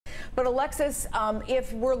But Alexis,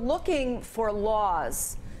 if we're looking for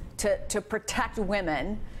laws to protect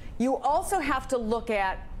women, you also have to look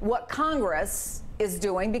at what Congress is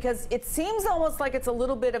doing, because it seems almost like it's a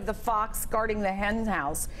little bit of the fox guarding the hen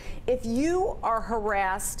house. If you are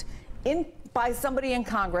harassed by somebody in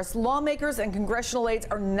Congress, lawmakers and congressional aides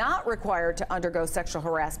are not required to undergo sexual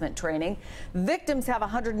harassment training. Victims have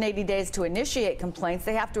 180 days to initiate complaints.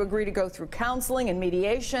 They have to agree to go through counseling and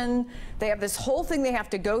mediation. They have this whole thing they have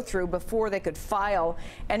to go through before they could file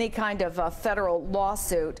any kind of federal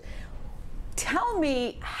lawsuit. Tell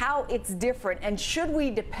me how it's different, and should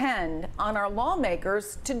we depend on our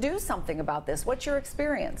lawmakers to do something about this? What's your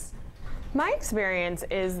experience? My experience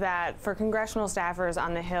is that for congressional staffers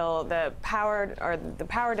on the Hill, the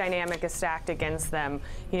power dynamic is stacked against them.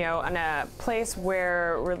 You know, in a place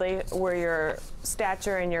where your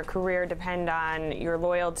stature and your career depend on your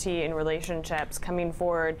loyalty in relationships, coming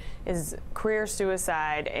forward is career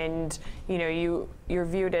suicide, and you know you're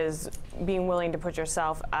viewed as being willing to put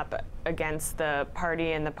yourself up against the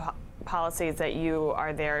party and the policies that you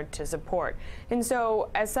are there to support. And so,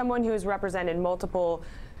 as someone who has represented multiple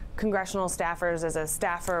congressional staffers as a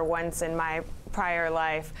staffer once in my prior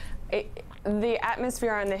life, the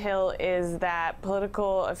atmosphere on the Hill is that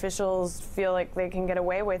political officials feel like they can get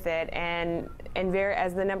away with it, and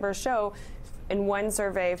as the numbers show, in one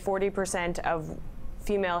survey, 40% of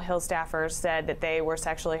female Hill staffers said that they were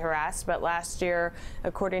sexually harassed. But last year,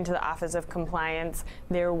 according to the Office of Compliance,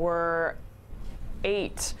 there were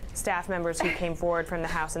 8 staff members who came forward from the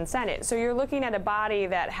House and Senate. So you're looking at a body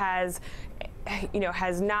that has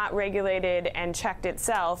not regulated and checked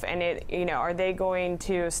itself, and are they going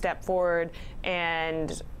to step forward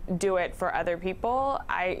and do it for other people?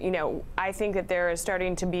 I think that there is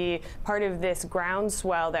starting to be part of this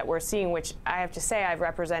groundswell that we're seeing, which I have to say I've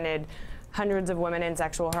represented hundreds of women in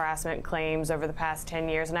sexual harassment claims over the past 10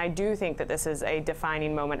 years, and I do think that this is a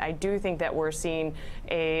defining moment. I do think that we're seeing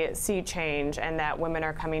a sea change, and that women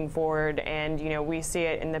are coming forward, and we see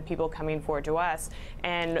it in the people coming forward to us.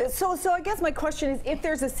 And so I guess my question is, if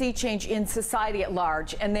there's a sea change in society at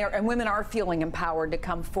large, and women are feeling empowered to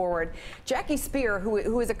come forward, Jackie Speier,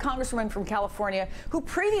 who is a congresswoman from California, who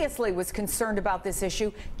previously was concerned about this issue,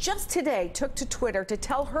 just today took to Twitter to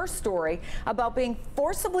tell her story about being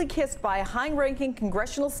forcibly kissed by a high-ranking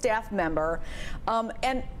congressional staff member,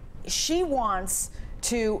 and she wants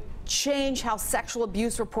to change how sexual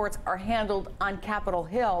abuse reports are handled on Capitol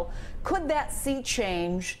Hill. Could that sea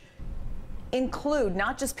change include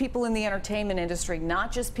not just people in the entertainment industry,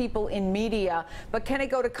 not just people in media, but can it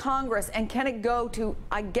go to Congress, and can it go to,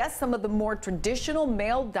 I guess, some of the more traditional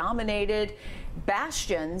male-dominated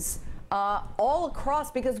bastions all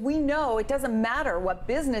across? Because we know it doesn't matter what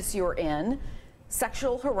business you're in,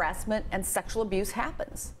 sexual harassment and sexual abuse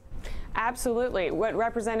happens. Absolutely. What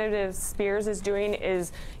Representative Speier is doing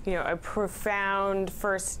is, a profound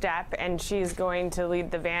first step, and she's going to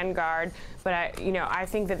lead the vanguard. But I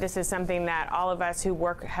think that this is something that all of us who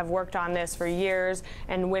have worked on this for years,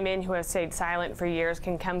 and women who have stayed silent for years,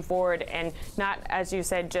 can come forward, and not, as you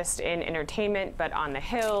said, just in entertainment, but on the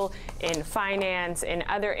Hill, in finance, in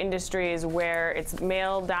other industries where it's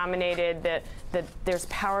male-dominated, that there's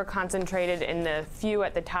power concentrated in the few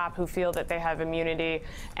at the top who feel that they have immunity,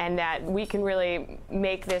 and that we can really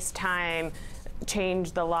make this time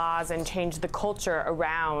change the laws and change the culture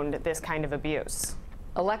around this kind of abuse.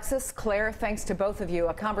 Alexis, Claire, thanks to both of you.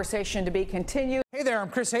 A conversation to be continued. Hey there, I'm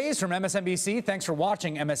Chris Hayes from MSNBC. Thanks for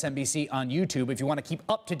watching MSNBC on YouTube. If you want to keep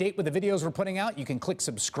up to date with the videos we're putting out, you can click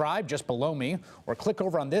subscribe just below me, or click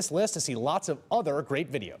over on this list to see lots of other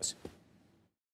great videos.